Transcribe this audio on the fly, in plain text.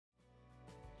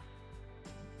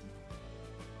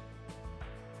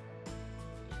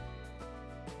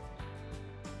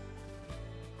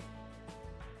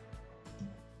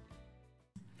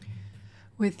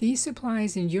With these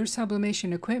supplies and your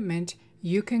sublimation equipment,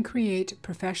 you can create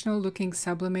professional-looking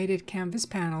sublimated canvas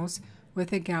panels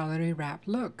with a gallery wrap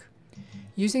look.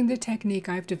 Using the technique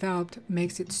I've developed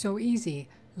makes it so easy.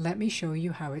 Let me show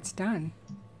you how it's done.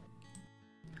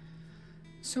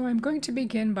 So I'm going to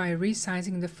begin by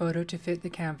resizing the photo to fit the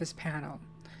canvas panel.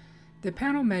 The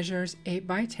panel measures 8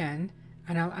 by 10,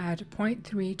 and I'll add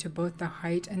 0.3 to both the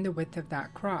height and the width of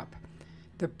that crop.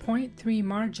 The 0.3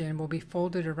 margin will be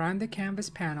folded around the canvas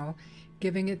panel,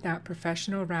 giving it that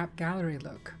professional wrap gallery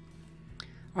look.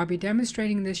 I'll be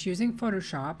demonstrating this using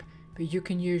Photoshop, but you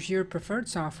can use your preferred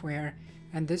software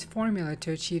and this formula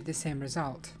to achieve the same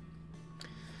result.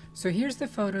 So here's the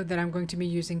photo that I'm going to be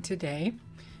using today,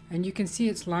 and you can see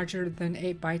it's larger than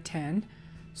 8 by 10,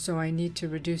 so I need to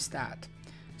reduce that.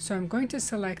 So I'm going to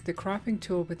select the cropping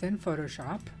tool within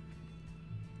Photoshop,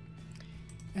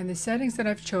 and the settings that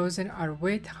I've chosen are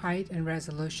width, height, and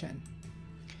resolution.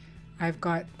 I've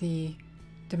got the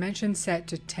dimensions set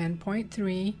to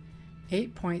 10.3,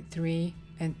 8.3,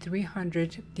 and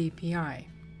 300 dpi.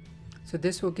 So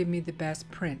this will give me the best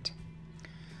print.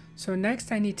 So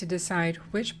next I need to decide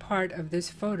which part of this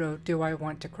photo do I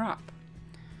want to crop.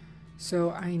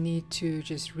 So I need to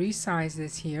just resize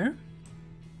this here.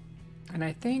 And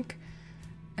I think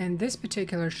in this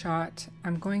particular shot,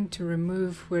 I'm going to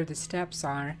remove where the steps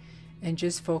are and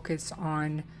just focus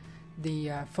on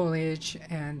the foliage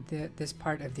and this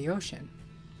part of the ocean.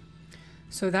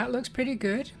 So that looks pretty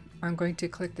good. I'm going to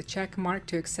click the check mark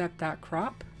to accept that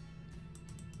crop.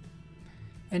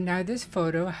 And now this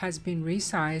photo has been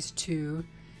resized to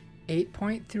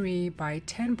 8.3 by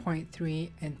 10.3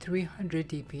 and 300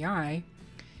 dpi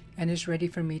and is ready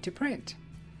for me to print.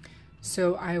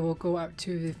 So I will go up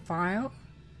to the File,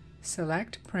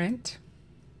 select Print,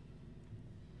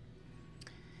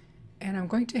 and I'm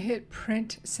going to hit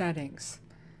Print Settings.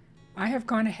 I have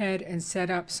gone ahead and set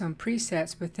up some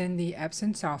presets within the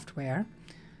Epson software.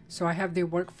 So I have the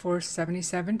Workforce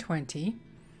 7720,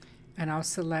 and I'll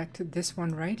select this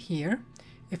one right here.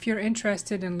 If you're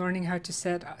interested in learning how to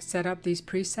set up these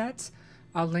presets,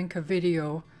 I'll link a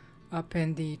video up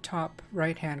in the top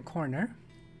right hand corner.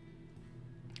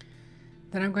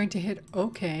 Then I'm going to hit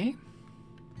OK.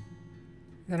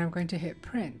 Then I'm going to hit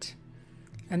Print.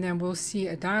 And then we'll see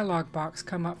a dialog box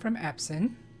come up from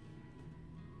Epson.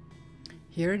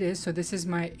 Here it is. So this is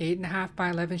my 8.5 by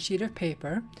 11 sheet of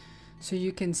paper. So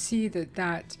you can see that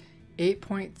that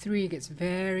 8.3 gets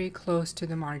very close to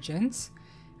the margins.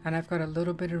 And I've got a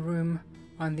little bit of room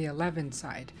on the 11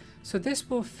 side. So this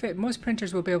will fit. Most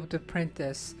printers will be able to print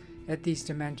this at these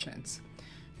dimensions.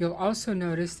 You'll also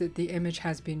notice that the image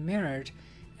has been mirrored,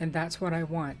 and that's what I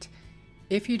want.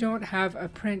 If you don't have a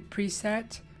print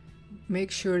preset, make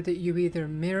sure that you either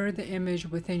mirror the image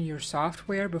within your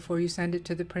software before you send it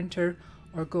to the printer,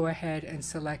 or go ahead and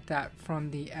select that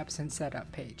from the Epson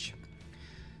setup page.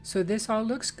 So this all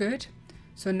looks good.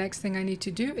 So next thing I need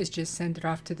to do is just send it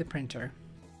off to the printer.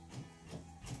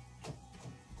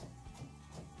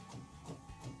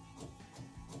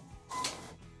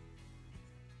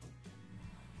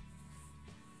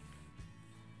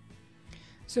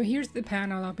 So here's the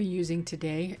panel I'll be using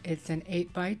today. It's an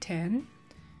 8 by 10.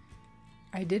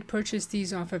 I did purchase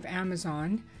these off of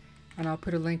Amazon, and I'll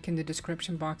put a link in the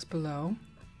description box below.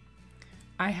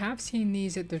 I have seen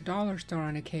these at the dollar store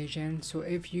on occasion, so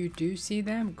if you do see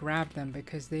them, grab them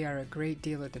because they are a great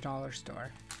deal at the dollar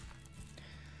store.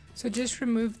 So just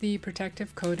remove the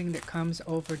protective coating that comes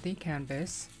over the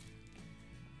canvas.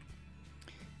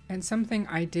 And something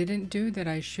I didn't do that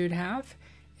I should have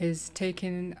is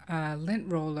taken a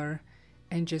lint roller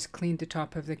and just clean the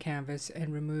top of the canvas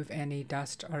and remove any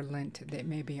dust or lint that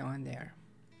may be on there.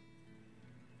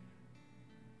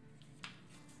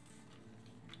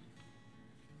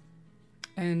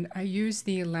 And I use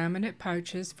the laminate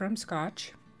pouches from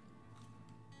Scotch,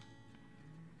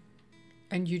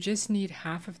 and you just need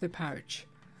half of the pouch.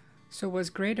 So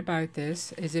what's great about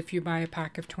this is if you buy a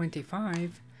pack of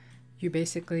 25, you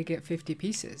basically get 50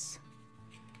 pieces.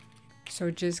 So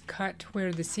just cut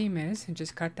where the seam is and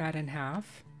just cut that in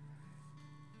half.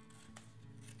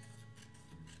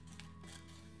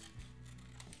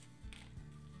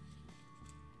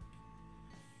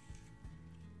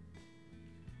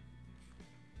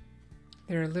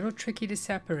 They're a little tricky to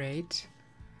separate,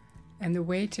 and the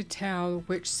way to tell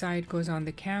which side goes on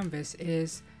the canvas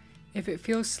is if it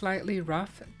feels slightly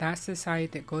rough, that's the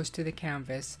side that goes to the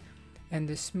canvas, and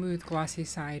the smooth glossy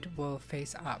side will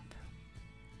face up.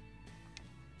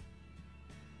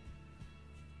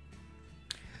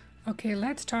 Okay,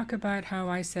 let's talk about how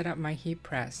I set up my heat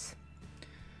press.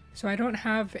 So I don't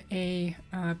have a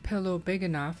pillow big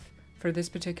enough for this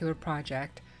particular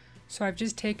project, So I've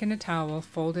just taken a towel,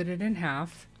 folded it in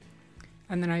half,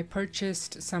 and then I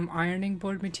purchased some ironing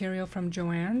board material from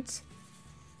Joann's.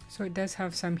 So it does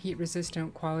have some heat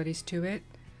resistant qualities to it.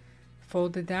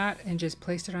 Folded that and just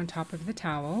placed it on top of the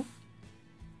towel.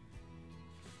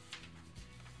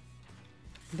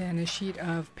 Then a sheet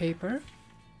of paper.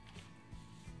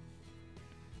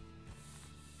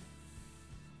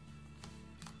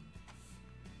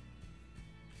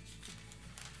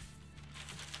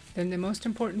 Then the most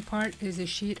important part is a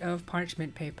sheet of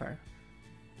parchment paper,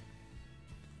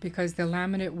 because the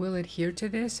laminate will adhere to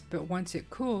this, but once it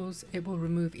cools, it will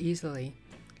remove easily.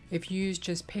 If you use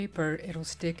just paper, it'll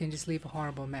stick and just leave a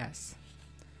horrible mess.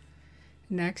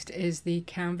 Next is the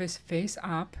canvas face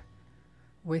up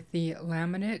with the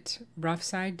laminate rough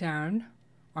side down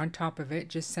on top of it.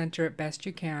 Just center it best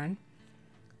you can.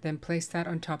 Then place that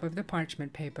on top of the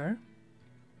parchment paper.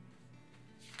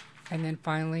 And then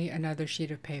finally another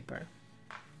sheet of paper.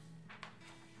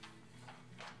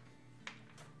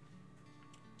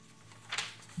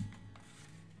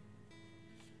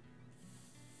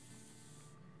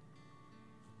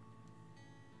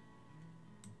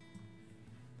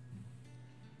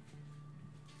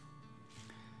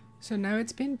 So now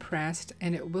it's been pressed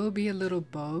and it will be a little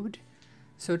bowed.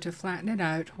 So to flatten it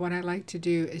out, what I like to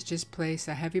do is just place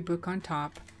a heavy book on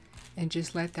top and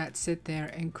just let that sit there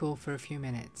and cool for a few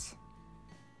minutes.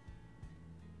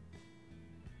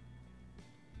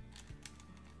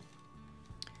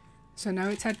 So now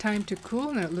it's had time to cool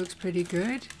and it looks pretty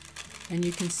good. And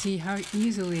you can see how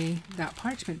easily that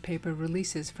parchment paper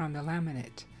releases from the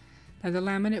laminate. Now the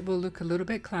laminate will look a little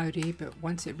bit cloudy, but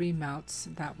once it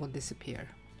remelts, that will disappear.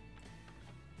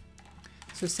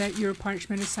 So set your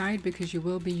parchment aside because you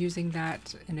will be using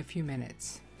that in a few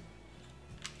minutes.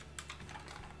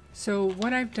 So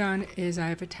what I've done is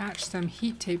I've attached some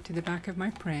heat tape to the back of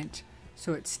my print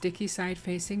so it's sticky side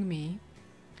facing me.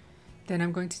 Then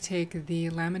I'm going to take the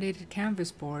laminated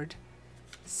canvas board,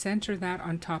 center that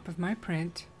on top of my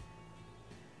print,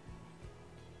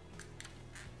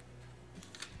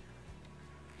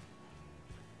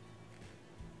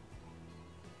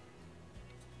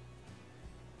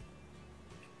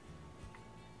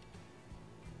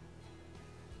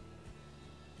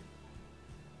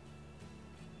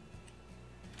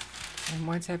 and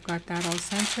once I've got that all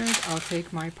centered, I'll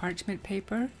take my parchment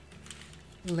paper,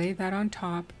 lay that on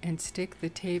top, and stick the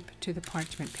tape to the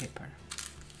parchment paper.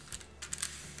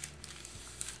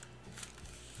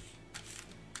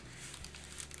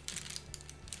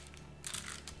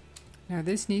 Now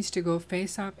this needs to go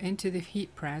face up into the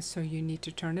heat press, so you need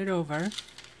to turn it over.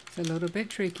 It's a little bit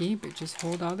tricky, but just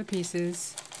hold all the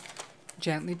pieces,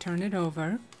 gently turn it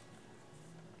over.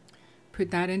 Put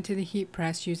that into the heat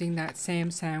press using that same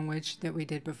sandwich that we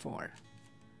did before.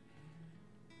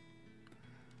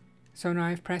 So now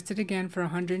I've pressed it again for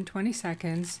 120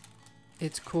 seconds.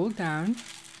 It's cooled down.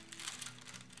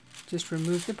 Just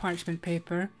remove the parchment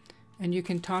paper, and you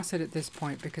can toss it at this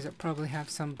point because it probably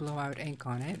has some blowout ink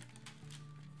on it.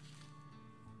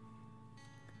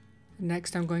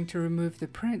 Next, I'm going to remove the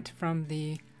print from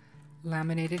the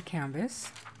laminated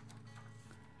canvas.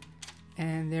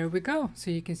 And there we go.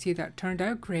 So you can see that turned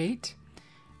out great.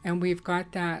 And we've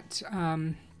got that,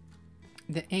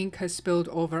 the ink has spilled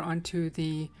over onto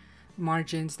the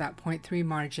margins, that 0.3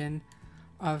 margin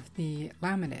of the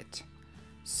laminate.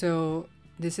 So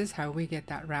this is how we get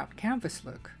that wrapped canvas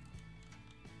look.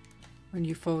 When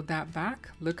you fold that back,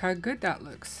 look how good that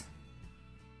looks.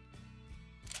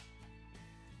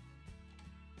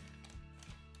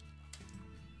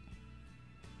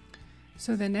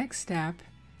 So the next step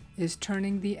is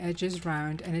turning the edges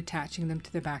round and attaching them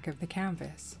to the back of the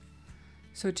canvas.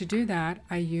 So to do that,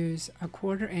 I use a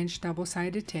 1/4 inch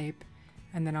double-sided tape,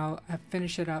 and then I'll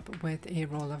finish it up with a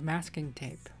roll of masking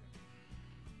tape.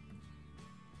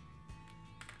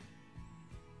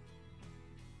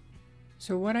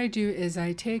 So what I do is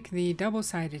I take the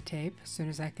double-sided tape, as soon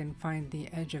as I can find the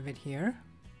edge of it here,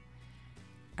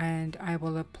 and I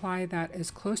will apply that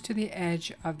as close to the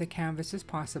edge of the canvas as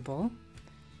possible,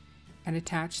 and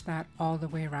attach that all the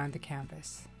way around the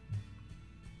canvas.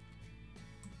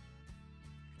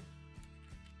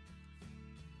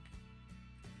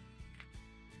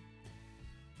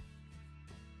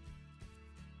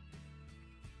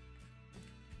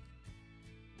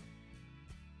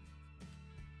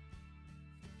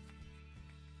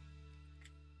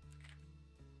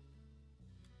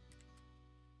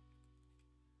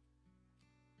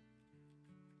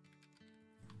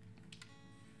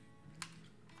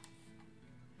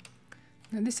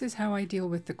 Now this is how I deal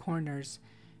with the corners.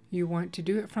 You want to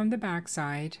do it from the back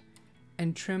side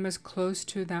and trim as close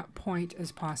to that point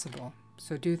as possible.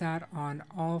 So do that on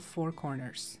all 4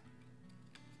 corners.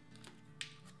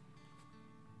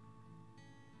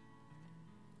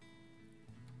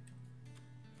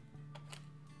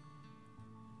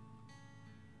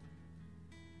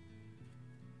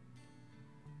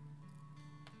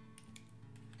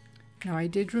 Now I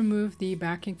did remove the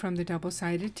backing from the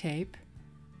double-sided tape,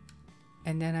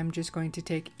 and then I'm just going to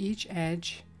take each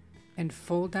edge and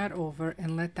fold that over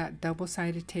and let that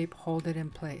double-sided tape hold it in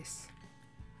place.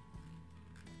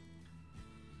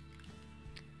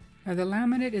 Now the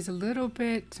laminate is a little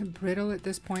bit brittle at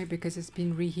this point because it's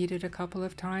been reheated a couple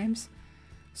of times.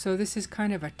 So this is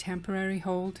kind of a temporary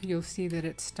hold. You'll see that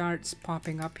it starts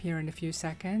popping up here in a few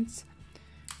seconds.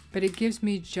 But it gives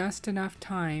me just enough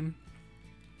time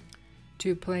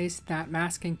to place that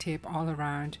masking tape all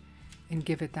around and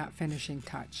give it that finishing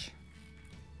touch.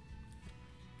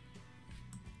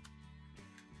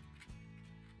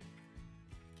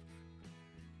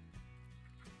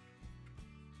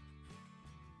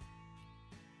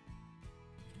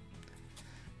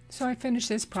 So I finish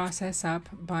this process up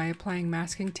by applying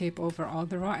masking tape over all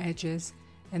the raw edges,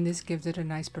 and this gives it a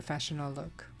nice professional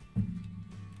look.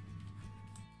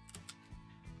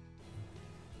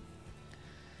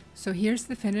 So here's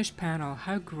the finished panel.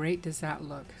 How great does that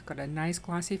look? It's got a nice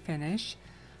glossy finish.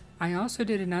 I also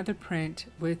did another print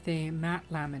with a matte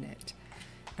laminate,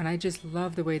 and I just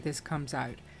love the way this comes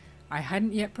out. I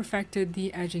hadn't yet perfected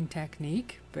the edging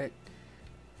technique, but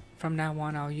from now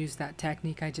on I'll use that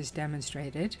technique I just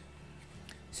demonstrated.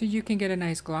 So you can get a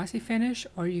nice glossy finish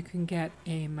or you can get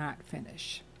a matte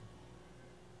finish.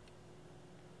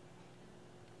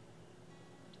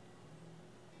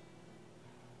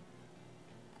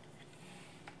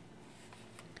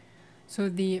 So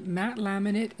the matte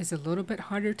laminate is a little bit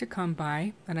harder to come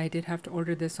by, and I did have to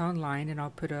order this online, and I'll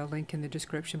put a link in the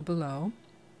description below.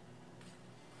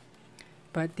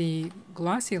 But the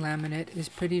glossy laminate is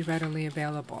pretty readily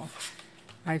available.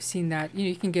 I've seen that,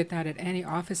 you can get that at any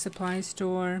office supply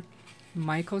store.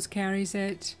 Michaels carries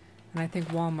it, and I think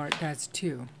Walmart does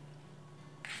too.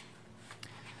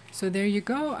 So there you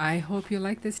go. I hope you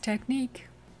like this technique.